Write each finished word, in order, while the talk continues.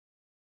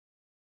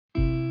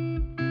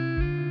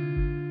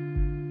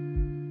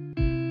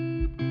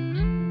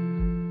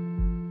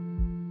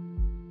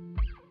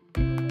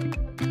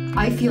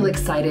I feel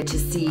excited to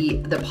see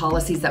the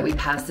policies that we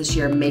passed this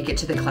year make it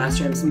to the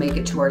classrooms, make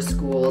it to our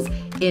schools,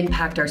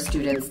 impact our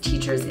students,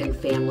 teachers, and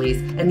families,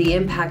 and the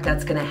impact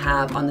that's going to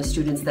have on the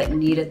students that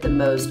need it the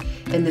most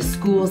and the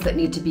schools that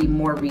need to be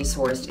more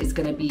resourced is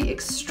going to be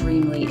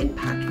extremely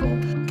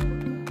impactful.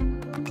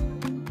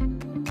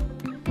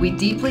 We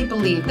deeply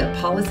believe that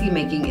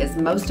policymaking is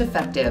most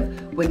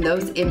effective when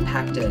those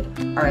impacted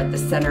are at the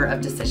center of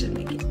decision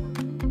making.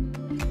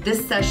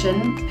 This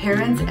session,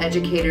 parents,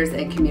 educators,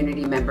 and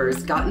community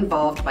members got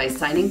involved by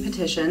signing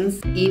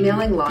petitions,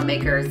 emailing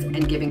lawmakers,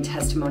 and giving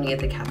testimony at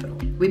the Capitol.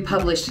 We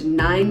published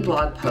 9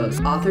 blog posts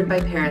authored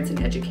by parents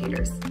and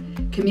educators.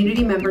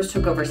 Community members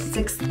took over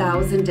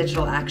 6,000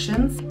 digital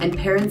actions, and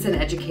parents and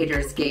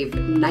educators gave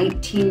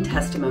 19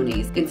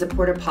 testimonies in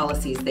support of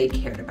policies they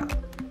cared about.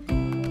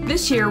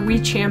 This year, we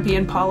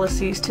champion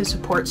policies to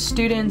support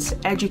students,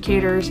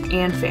 educators,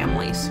 and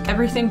families.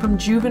 Everything from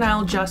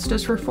juvenile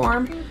justice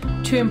reform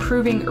to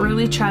improving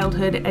early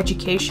childhood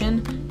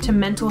education to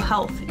mental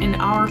health in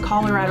our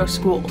Colorado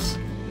schools.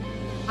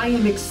 I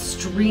am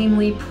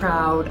extremely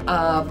proud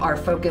of our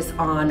focus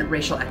on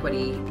racial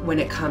equity when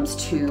it comes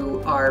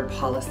to our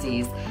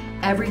policies.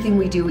 Everything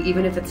we do,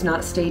 even if it's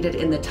not stated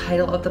in the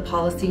title of the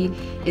policy,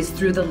 is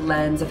through the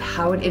lens of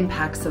how it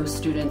impacts those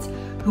students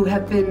who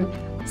have been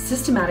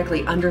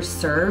systematically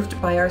underserved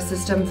by our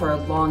system for a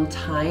long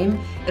time,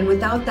 and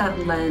without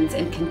that lens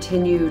and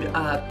continued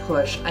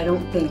push, I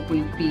don't think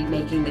we'd be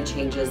making the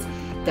changes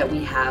that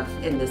we have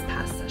in this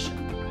past session.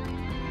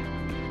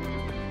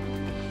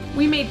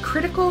 We made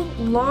critical,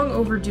 long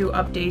overdue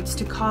updates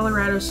to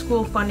Colorado's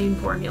school funding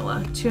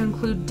formula to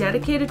include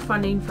dedicated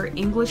funding for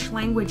English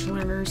language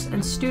learners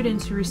and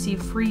students who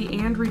receive free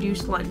and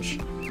reduced lunch,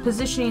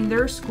 positioning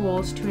their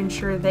schools to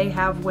ensure they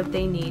have what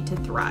they need to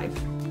thrive.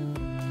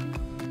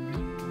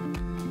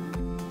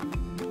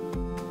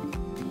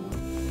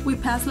 We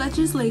passed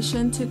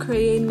legislation to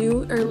create a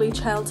new early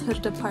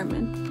childhood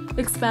department,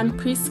 expand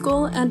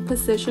preschool, and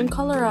position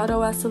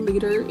Colorado as a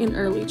leader in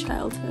early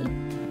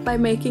childhood by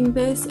making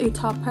this a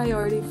top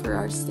priority for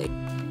our state.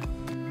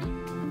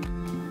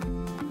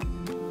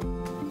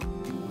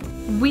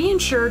 We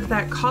ensured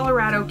that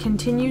Colorado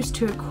continues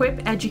to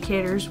equip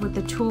educators with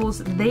the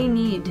tools they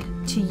need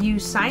to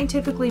use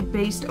scientifically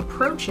based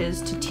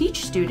approaches to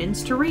teach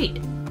students to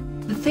read.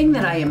 The thing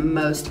that I am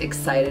most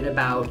excited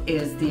about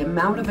is the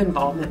amount of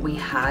involvement we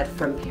had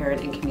from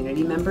parent and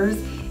community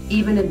members,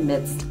 even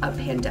amidst a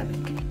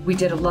pandemic. We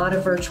did a lot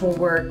of virtual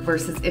work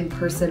versus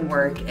in-person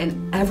work,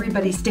 and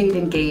everybody stayed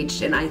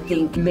engaged and I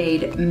think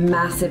made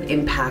massive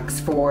impacts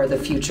for the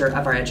future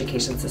of our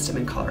education system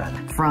in Colorado.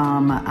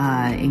 From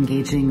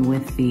engaging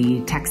with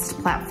the text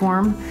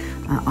platform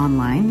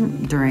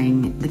online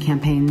during the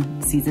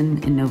campaign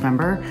season in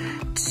November,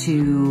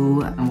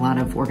 to a lot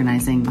of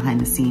organizing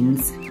behind the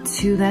scenes,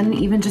 to then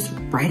even just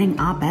writing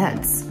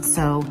op-eds.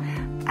 So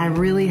I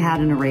really had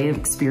an array of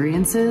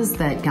experiences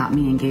that got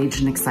me engaged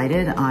and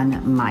excited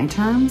on my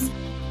terms.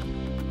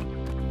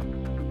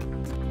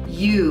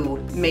 You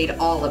made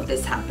all of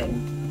this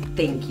happen.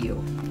 Thank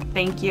you.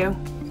 Thank you.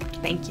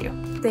 Thank you.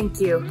 Thank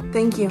you.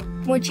 Thank you.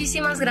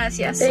 Muchísimas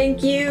gracias.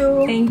 Thank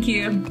you. Thank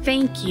you.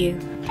 Thank you.